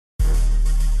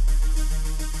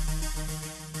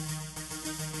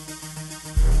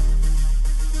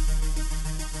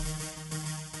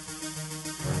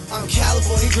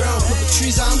California grown, purple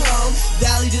trees, I'm home.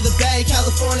 Valley to the Bay,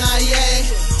 California, yeah.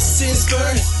 Since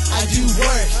birth, I do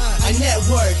work, I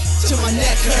network till my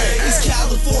neck hurt. It's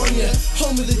California,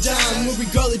 home of the dime, where we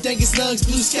grow the dankest nugs,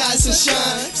 blue skies,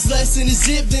 sunshine. It's less than a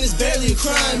zip, then it's barely a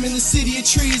crime. In the city of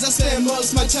trees, I spend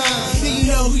most of my time. And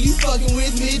you know who you fucking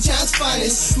with, Midtown's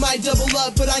finest. Might double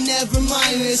up, but I never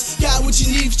mind this. Got what you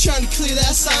need, trying to clear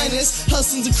that sinus.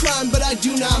 Hustling's a crime, but I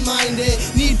do not mind it.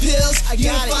 Need pills?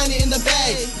 You can find it in the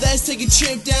Bay. Let's take a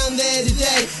trip down there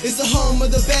today. It's the home of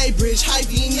the Bay Bridge,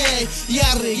 hypey and yay.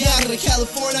 Yada yada,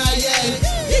 California,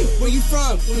 yeah. Where you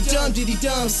from? We're dumb diddy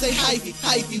dumb. Say hypey,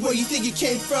 hypey. Where you think it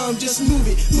came from? Just move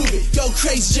it, go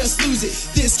crazy, just lose it.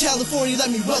 This California, let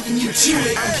me welcome you to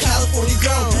it. I'm California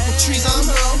grown, purple trees, I'm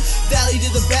home. Valley to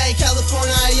the Bay,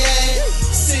 California, yeah.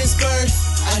 Since birth,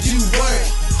 I do work,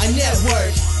 I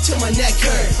network till my neck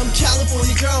hurt. I'm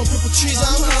California grown, purple trees,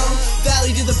 I'm home.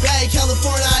 Valley to the Bay,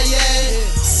 California, yeah.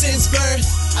 Since birth,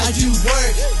 I do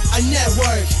work, I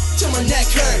network till my neck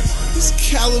hurt. It's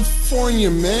California,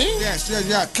 man. Yes,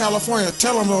 California.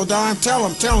 Tell them, though, Don. Tell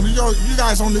them. You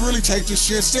guys don't really take this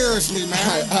shit seriously,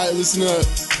 man. Alright, listen up.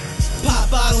 Pop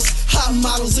bottles, hot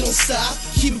models, it don't stop.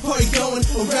 Keep a party going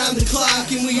around the clock.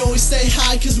 And we always stay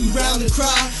high cause we round the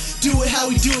crowd. Do it how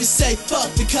we do it, say fuck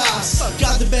the cops.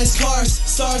 Got the best cars,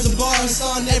 stars and bars.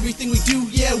 On everything we do,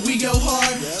 yeah, we go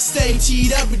hard. Stay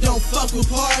teed up, but don't fuck with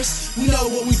bars. We know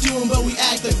what we doing, but we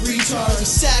act like retards. We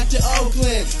sack to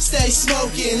Oakland, stay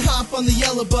smoking. Hop on the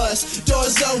yellow bus,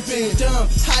 doors open. Dumb,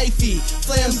 hyphy,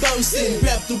 flamboasting.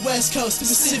 Rep the West Coast,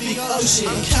 Pacific Ocean.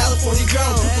 I'm California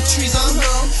grown, purple trees, I'm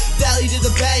home. Valley to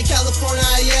the Bay, California,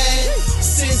 yeah.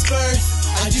 Since birth,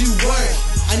 I do work,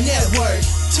 I network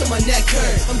till my neck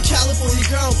hurt. I'm California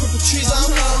grown, purple trees,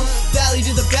 I'm home. Valley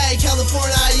to the Bay,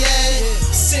 California, yeah.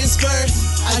 Since birth,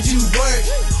 I do work,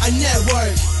 I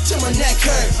network till my neck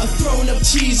hurt. I'm throwing up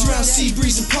cheese around sea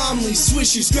breeze and palm leaves,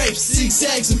 swishers, grapes,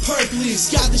 zigzags and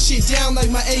purplies. Got the shit down like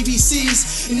my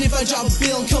ABCs. And if I drop a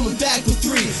bill, I'm coming back with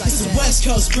 3. It's the West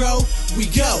Coast, bro. We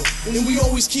go, and then we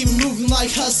always keep it moving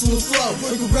like hustle and flow.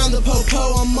 Work around the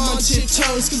po-po, I'm on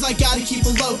tiptoes, cause I gotta keep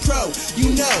a low pro.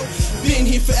 You know, been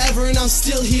here forever and I'm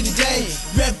still here today.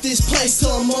 Rep this place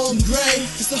till I'm old and gray.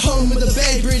 It's the home of the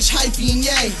Bay Bridge, hypey and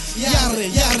yay. Yada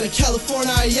yada,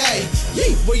 California, yay.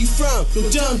 Yay, where you from? Go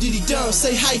dumb diddy dumb.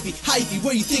 Say hypey, hypey.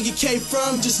 Where you think it came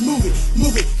from? Just move it,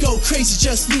 go crazy,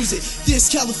 just lose it. This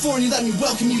California, let me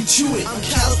welcome you to it. I'm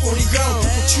California grown,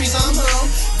 purple trees, I'm home.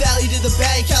 Valley to the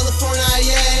Bay, California,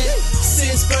 yeah.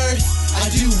 Since birth, I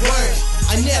do work,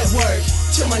 I network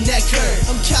till my neck hurt.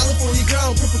 I'm California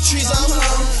grown, purple trees, I'm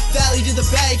home. Valley to the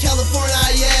Bay, California,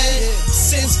 yeah.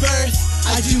 Since birth,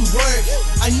 I do work,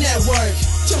 I network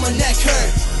till my neck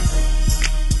hurt.